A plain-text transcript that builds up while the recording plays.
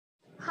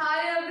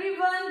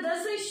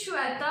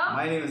Shweta.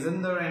 My name is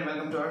Inder and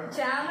welcome to our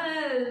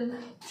channel.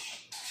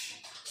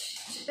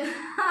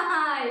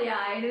 Yeah,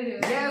 I do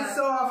remember. Yes,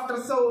 so after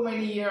so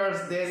many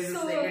years, there is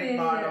So a second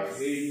part many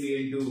of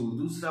Indian 2.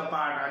 दूसरा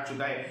part आ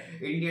चुका है.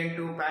 Indian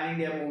 2 pan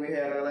India movie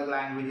है, अलग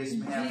languages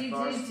में है of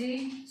course.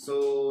 So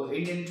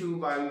Indian 2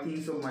 I think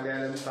so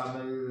Malayalam,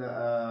 Tamil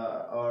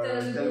और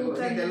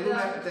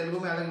तेलुगु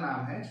में अलग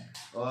नाम है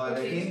और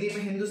हिंदी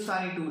में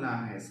हिंदुस्तानी 2 नाम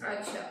है इसका.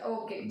 अच्छा,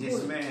 ओके.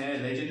 जिसमें है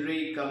लेजेंडरी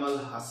कमल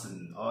हासन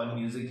और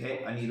म्यूजिक है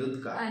अनिरुद्ध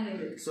का.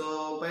 So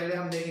पहले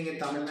हम देखेंगे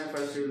तमिल में.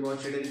 First we will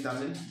watch it in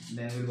Tamil,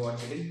 then we will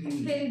watch it in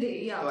Hindi.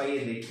 तो आइए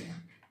देखते हैं.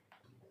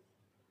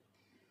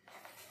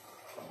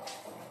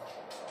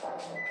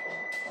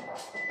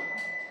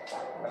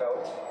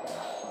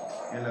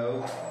 Hello.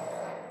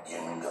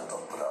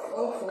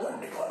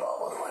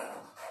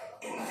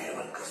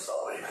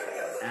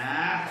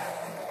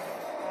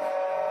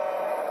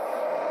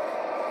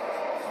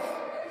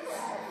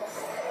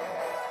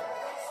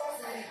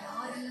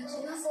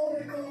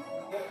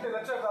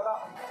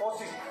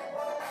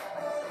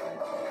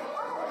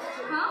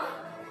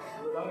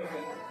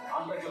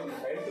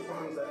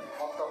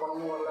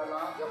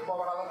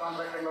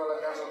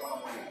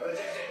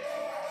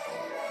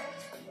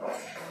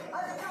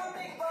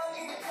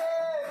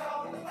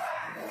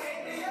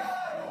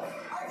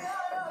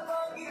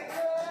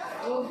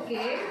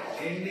 Okay.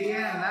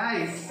 India,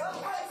 nice.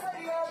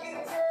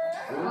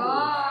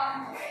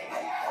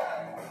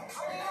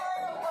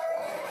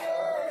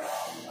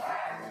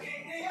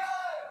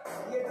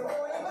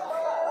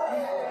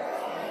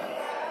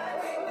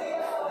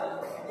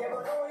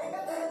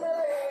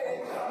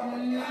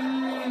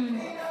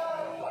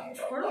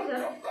 What is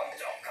that?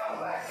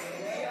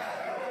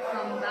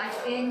 Come back,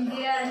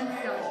 Indian.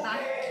 Come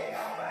back.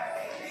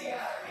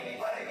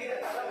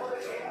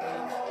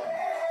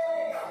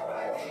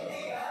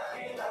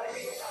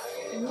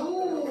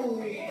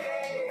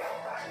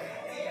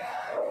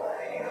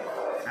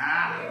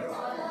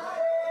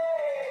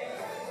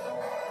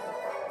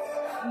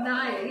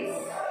 Nice.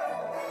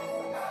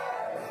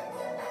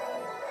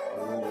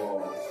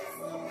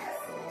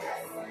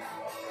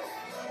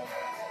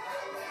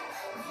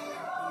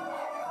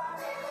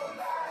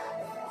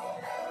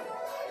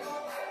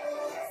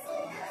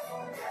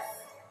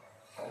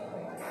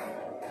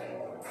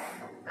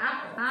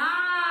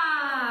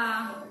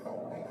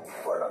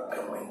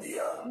 Welcome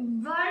India.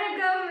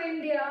 Welcome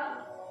India.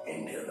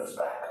 India is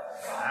back.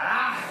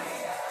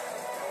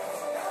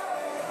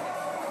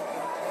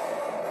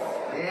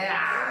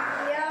 Yeah.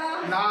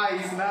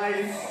 Nice,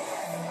 nice.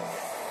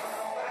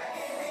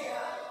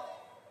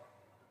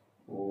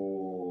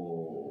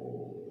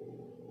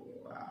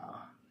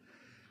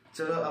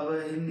 चलो अब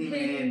हिंदी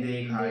में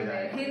देखा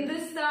जाए.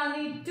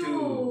 हिंदुस्तानी 2.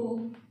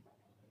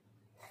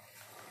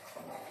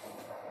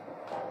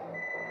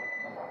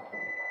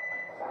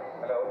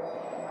 Hello.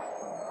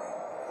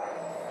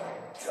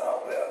 जहाँ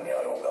पे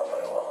अन्याय होगा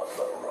मैं वहाँ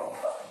जरूर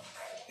रहूँगा.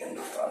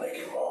 हिंदुस्तानी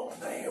की मौत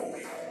नहीं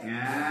होगी.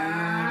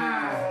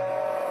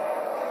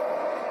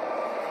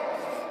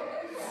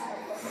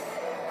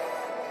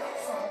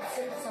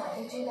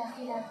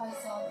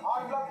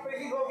 पे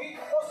ही होगी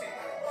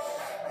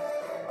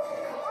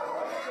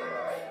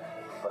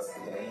बस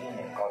इतना ही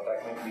है.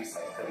 कॉन्ट्रैक्ट में प्लीज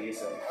साइन करिए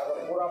सर. अगर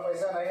पूरा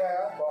पैसा नहीं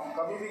आया तो हम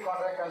कभी भी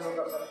कॉन्ट्रैक्ट कैंसिल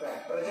कर सकते हैं.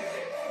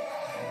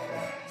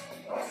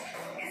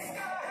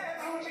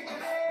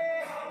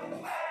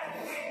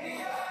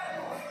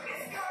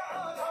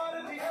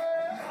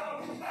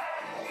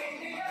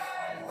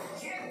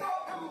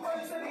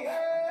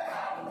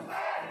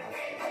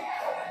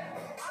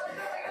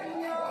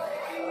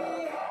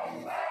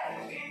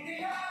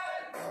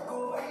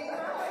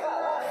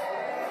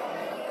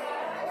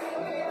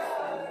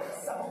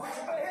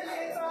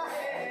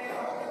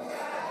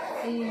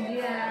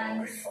 Indian.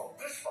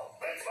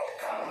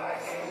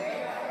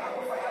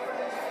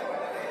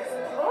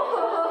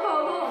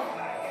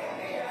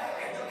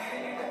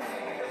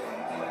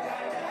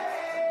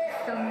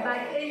 Come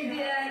back,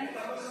 Indian.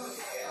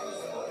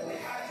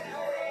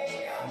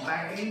 Come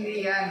back,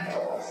 Indian.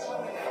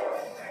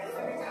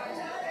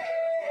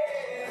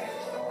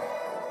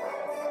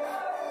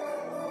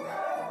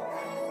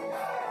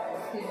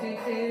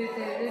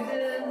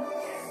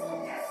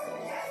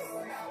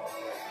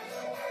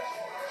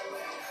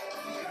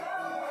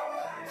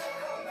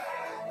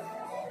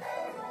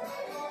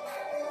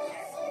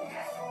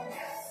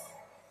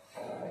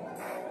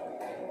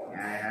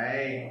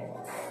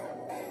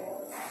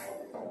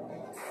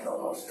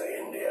 Namaste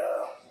India.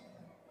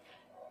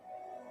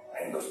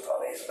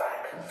 Hindustan is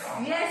back.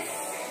 Yes.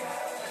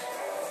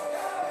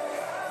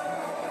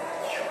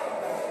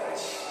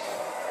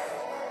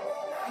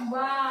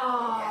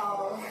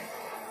 Wow.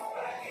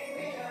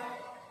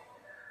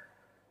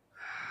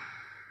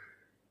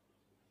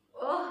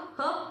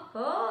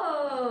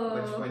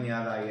 बचपन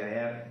याद आ गया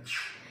यार.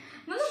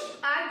 मतलब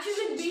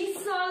एक्चुअली 20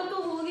 साल तो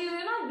हो गए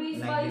हुए ना.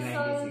 20-22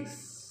 साल.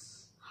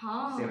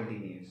 हाँ.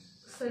 17 years.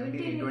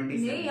 17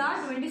 नहीं यार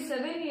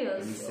 27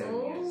 years.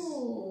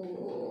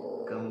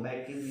 Come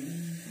back in.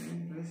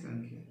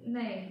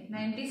 नहीं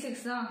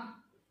 96 ना.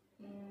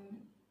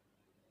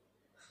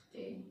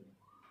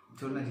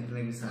 छोड़ना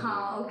जितने भी साल।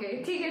 हाँ ओके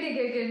ठीक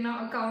है ना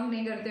काउंट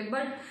नहीं करते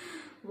but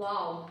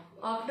wow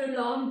after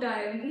long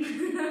time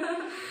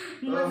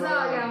मजा आ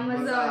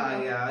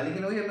गया।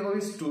 लेकिन वही अपने को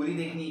भी स्टोरी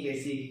देखनी है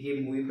कैसी है कि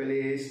मूवी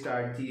पहले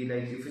स्टार्ट थी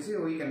लाइक फिर से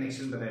वही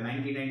कनेक्शन बताया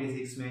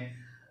 1996 में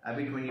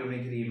अभी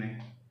 2023 में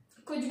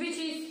कुछ भी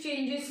चीज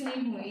चेंजेस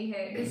नहीं हुई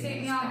है। जैसे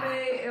यहाँ पे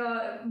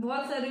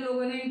बहुत सारे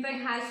लोगों ने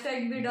इनफैक्ट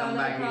हैशटैग भी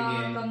डाला था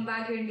कम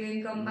बैक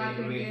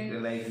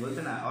इंडियन लाइक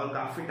बोलते ना और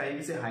काफी टाइम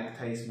से हाइप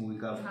था इस मूवी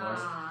का ऑफ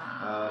कोर्स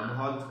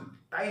बहुत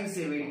टाइम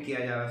से वेट किया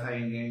जा रहा था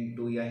इंडियन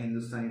 2 या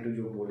हिंदुस्तानी 2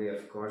 जो बोले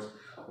ऑफ कोर्स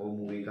वो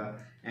मूवी का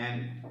एंड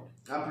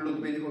आप लुक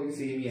भी देखो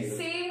सेम ही है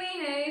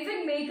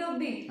इनफैक्ट मेकअप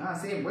भी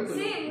सेम वही तो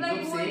सेम लाइक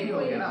सेम ही हो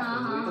गया ना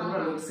वही तो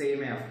पूरा लुक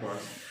सेम है ऑफ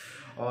कोर्स।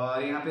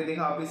 और यहाँ पे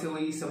देखा वापिस से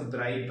वही सब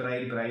ब्राइट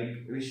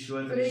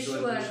रिश्वत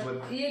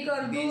ये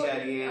कर दी जा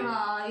रही है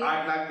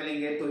 8 लाख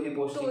मिलेंगे तो ही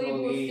पोस्टिंग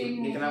होगी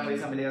इतना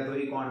पैसा मिलेगा तो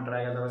ही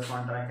कॉन्ट्रैक्ट अदरवाइज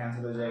कॉन्ट्रैक्ट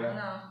कैंसिल हो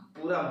जाएगा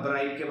पूरा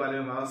ब्राइट के बारे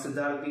में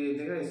सिद्धार्थ भी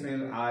देखा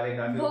इसमें आ रहे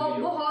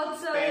काफी बहुत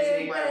सारे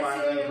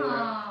पैसे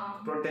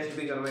प्रोटेस्ट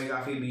भी करवाए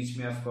काफी बीच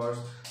में ऑफ कोर्स।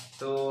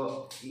 तो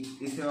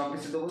इसमें वापस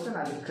से तो बोलते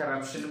ना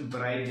करप्शन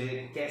ब्राइट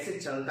कैसे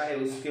चलता है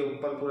उसके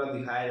ऊपर पूरा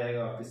दिखाया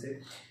जाएगा वापस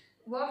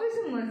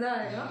से मजा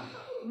आएगा।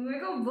 मेरे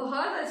को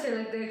बहुत अच्छे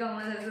लगते हैं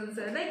कमल हसन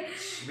सर लाइक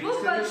वो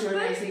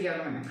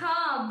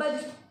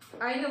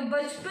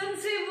बचपन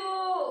से वो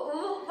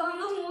हम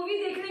लोग मूवी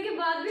देखने के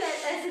बाद भी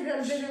ऐसे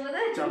करते थे पता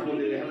है चाकू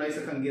ले हम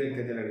ऐसे कंघी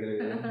रखते थे लड़के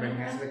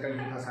ऐसे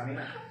कंघी फंसानी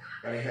ना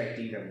और ऐसा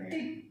एक्टिंग करने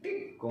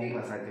कौन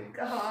फंसा के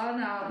हाँ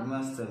ना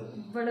मस्त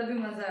बड़ा भी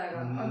मजा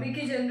आएगा। अभी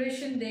की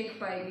जनरेशन देख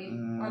पाएगी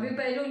अभी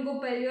पहले उनको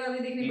पहली वाली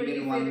देखनी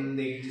पड़ेगी फिर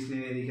देख जिसने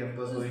नहीं देखी ऑफ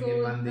कोर्स वो इंडियन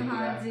 1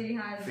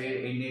 देखेगा फिर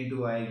इंडियन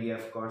 2 आएगी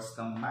of course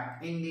come back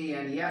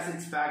Indian yes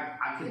it's back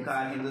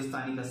आखिरकार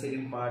हिंदुस्तानी का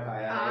सेकंड पार्ट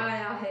आया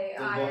है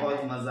तो बहुत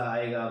मजा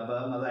आएगा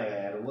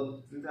यार वो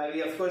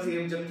अभी ऑफ कोर्स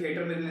ये जब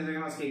थिएटर में रिलीज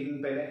होगा उसके एक दिन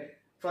पहले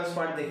फर्स्ट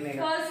पार्ट देखने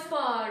का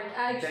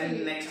एक्चुअली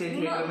नेक्स्ट डे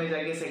थिएटर में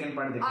जाके सेकंड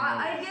पार्ट देखने का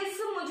आई गेस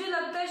मुझे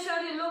लगता है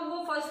शायद ये लोग वो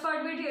फर्स्ट पार्ट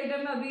भी थिएटर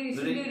में अभी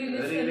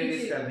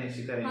रिलीज करने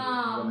चाहिए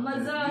हाँ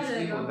मजा आ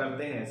जाएगा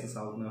करते हैं ऐसे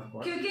साउथ में ऑफ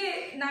कोर्स क्योंकि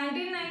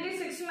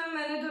 1996 में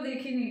मैंने तो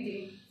देखी नहीं थी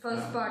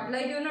first part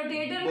like you know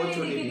theatre में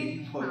देखी थी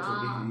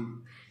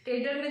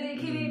थिएटर में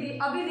देखी नहीं थी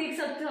अभी देख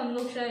सकते हम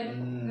लोग शायद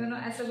यू नो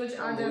ऐसा कुछ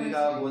आ जाए मूवी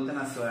का बोलते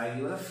ना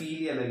स्वैग वाला फील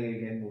ही अलग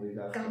है मूवी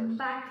का कम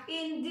बैक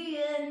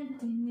इंडियन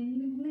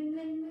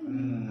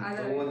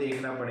तो वो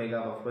देखना पड़ेगा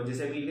आपको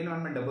जैसे अभी इंडियन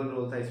 1 में डबल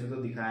रोल था इसमें तो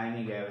दिखाया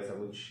नहीं गया वैसा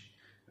कुछ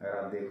अगर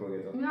आप देखोगे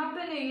तो यहाँ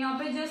पे नहीं यहाँ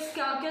पे जस्ट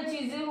क्या क्या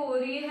चीजें हो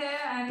रही है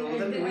एंड तो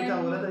उधर मूवी का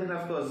हो रहा था लेकिन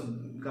of course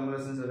Kamal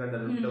Haasan sir का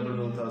डबल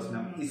रोल था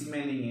उसमें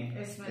इसमें नहीं है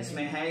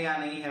इसमें है या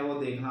नहीं है वो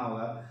देखना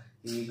होगा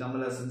कि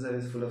Kamal Haasan sir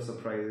is full of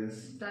surprises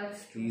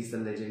he is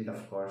the legend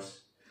of course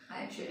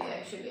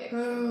actually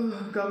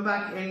come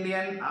back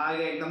Indian आ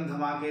गया एकदम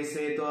धमाके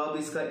से तो अब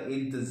इसका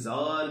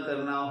इंतजार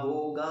करना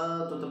होगा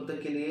तो तब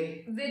तक के लिए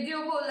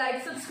वीडियो को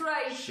like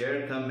subscribe share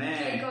comment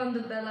click on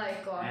the bell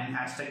icon and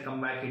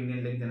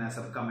 #comebackIndian लिख देना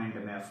सब कमेंट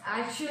में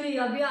एक्चुअली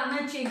अभी आना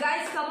चाहिए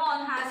गाइस कम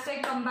ऑन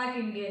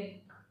 #comebackIndian